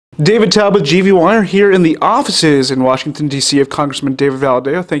David Talbot, GVY, here in the offices in Washington, D.C. of Congressman David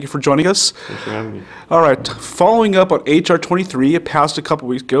Valadao. Thank you for joining us. Thanks for having me. All right, following up on H.R. 23, it passed a couple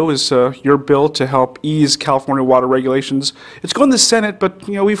weeks ago, is your bill to help ease California water regulations. It's going to the Senate, but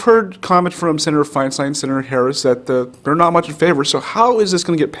we've heard comments from Senator Feinstein, Senator Harris, that they're not much in favor. So how is this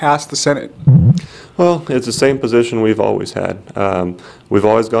going to get past the Senate? Well, it's the same position we've always had. We've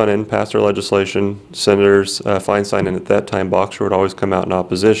always gone in, passed our legislation. Senators Feinstein and at that time Boxer would always come out in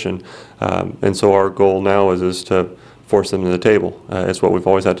opposition. And so our goal now is to force them to the table. It's what we've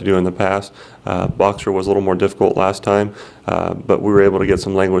always had to do in the past. Boxer was a little more difficult last time, but we were able to get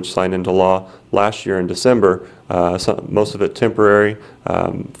some language signed into law last year in December. Most of it temporary,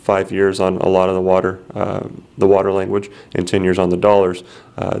 5 years on a lot of the water language, and 10 years on the dollars.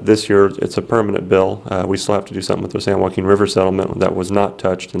 This year it's a permanent bill. We still have to do something with the San Joaquin River settlement that was not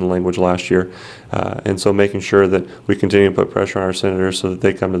touched in the language last year. And so making sure that we continue to put pressure on our senators so that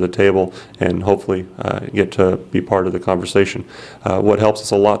they come to the table and hopefully get to be part of the conversation. What helps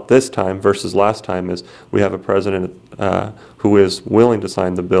us a lot this time versus last time is we have a president who is willing to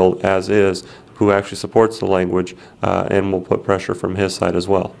sign the bill as is, who actually supports the language, and will put pressure from his side as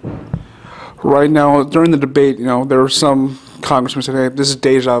well. Right now, during the debate, there were some congressmen saying, "Hey, this is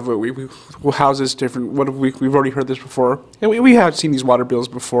deja vu. Well, how's this different? What have we've already heard this before, and we have seen these water bills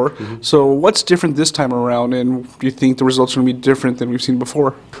before. So what's different this time around, and do you think the results are going to be different than we've seen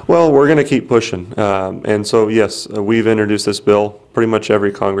before?" Well, we're going to keep pushing, and so yes, we've introduced this bill. Pretty much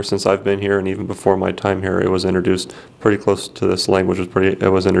every Congress since I've been here, and even before my time here, it was introduced pretty close to this language.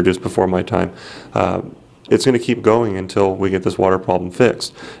 It was introduced before my time. It's going to keep going until we get this water problem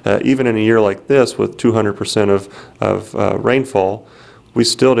fixed. Even in a year like this, with 200% of rainfall, we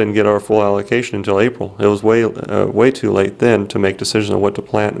still didn't get our full allocation until April. It was way too late then to make decisions on what to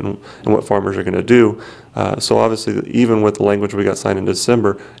plant and what farmers are going to do. So obviously, even with the language we got signed in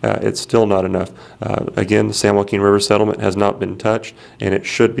December, it's still not enough. Again, the San Joaquin River settlement has not been touched, and it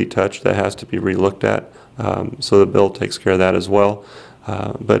should be touched. That has to be relooked at. So the bill takes care of that as well.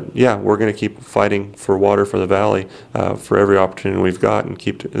 But yeah, we're going to keep fighting for water for the valley for every opportunity we've got, and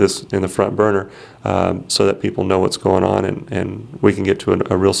keep this in the front burner so that people know what's going on, and we can get to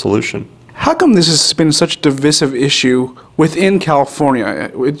a real solution. How come this has been such a divisive issue within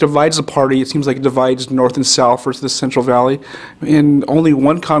California? It divides the party. It seems like it divides North and South versus the Central Valley. And only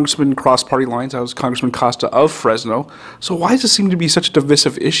one congressman crossed party lines. That was Congressman Costa of Fresno. So why does it seem to be such a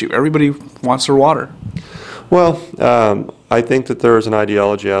divisive issue? Everybody wants their water. Well, I think that there is an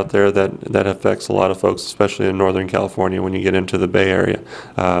ideology out there that affects a lot of folks, especially in Northern California when you get into the Bay Area.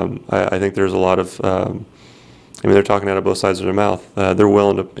 I think there's a lot of they're talking out of both sides of their mouth. They're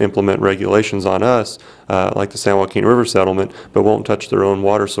willing to implement regulations on us, like the San Joaquin River settlement, but won't touch their own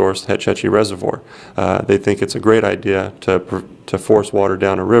water source, Hetch Hetchy Reservoir. They think it's a great idea to force water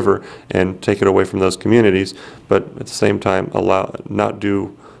down a river and take it away from those communities, but at the same time not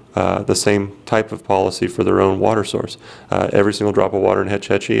do the same type of policy for their own water source. Every single drop of water in Hetch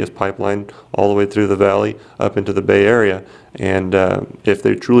Hetchy is pipelined all the way through the valley up into the Bay Area, and if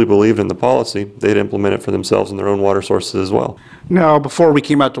they truly believed in the policy, they'd implement it for themselves and their own water sources as well. Now, before we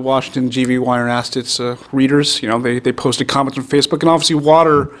came out to Washington, GVY asked its readers, they posted comments on Facebook, and obviously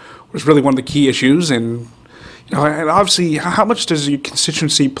water was really one of the key issues, and and obviously, how much does your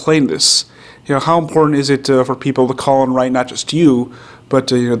constituency play in this? How important is it for people to call and write, not just you, but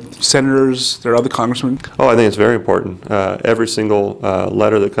senators, their other congressmen? Oh, I think it's very important. Every single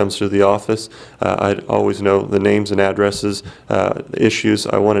letter that comes through the office, I always know the names and addresses, issues.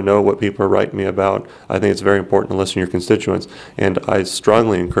 I want to know what people are writing me about. I think it's very important to listen to your constituents, and I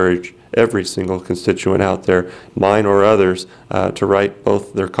strongly encourage every single constituent out there, mine or others, to write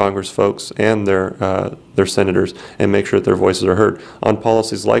both their Congress folks and their senators and make sure that their voices are heard. On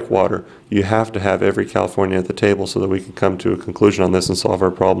policies like water, you have to have every Californian at the table so that we can come to a conclusion on this and solve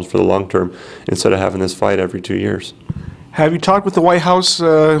our problems for the long term instead of having this fight every 2 years. Have you talked with the White House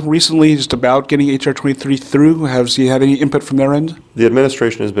recently just about getting H.R. 23 through? Have you had any input from their end? The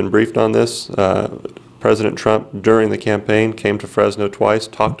administration has been briefed on this. President Trump, during the campaign, came to Fresno twice,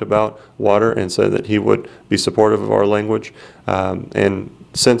 talked about water, and said that he would be supportive of our language. And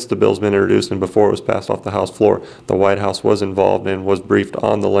since the bill's been introduced and before it was passed off the House floor, the White House was involved and was briefed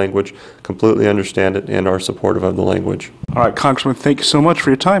on the language, completely understand it, and are supportive of the language. All right, Congressman, thank you so much for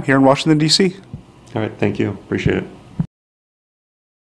your time here in Washington, D.C. All right, thank you. Appreciate it.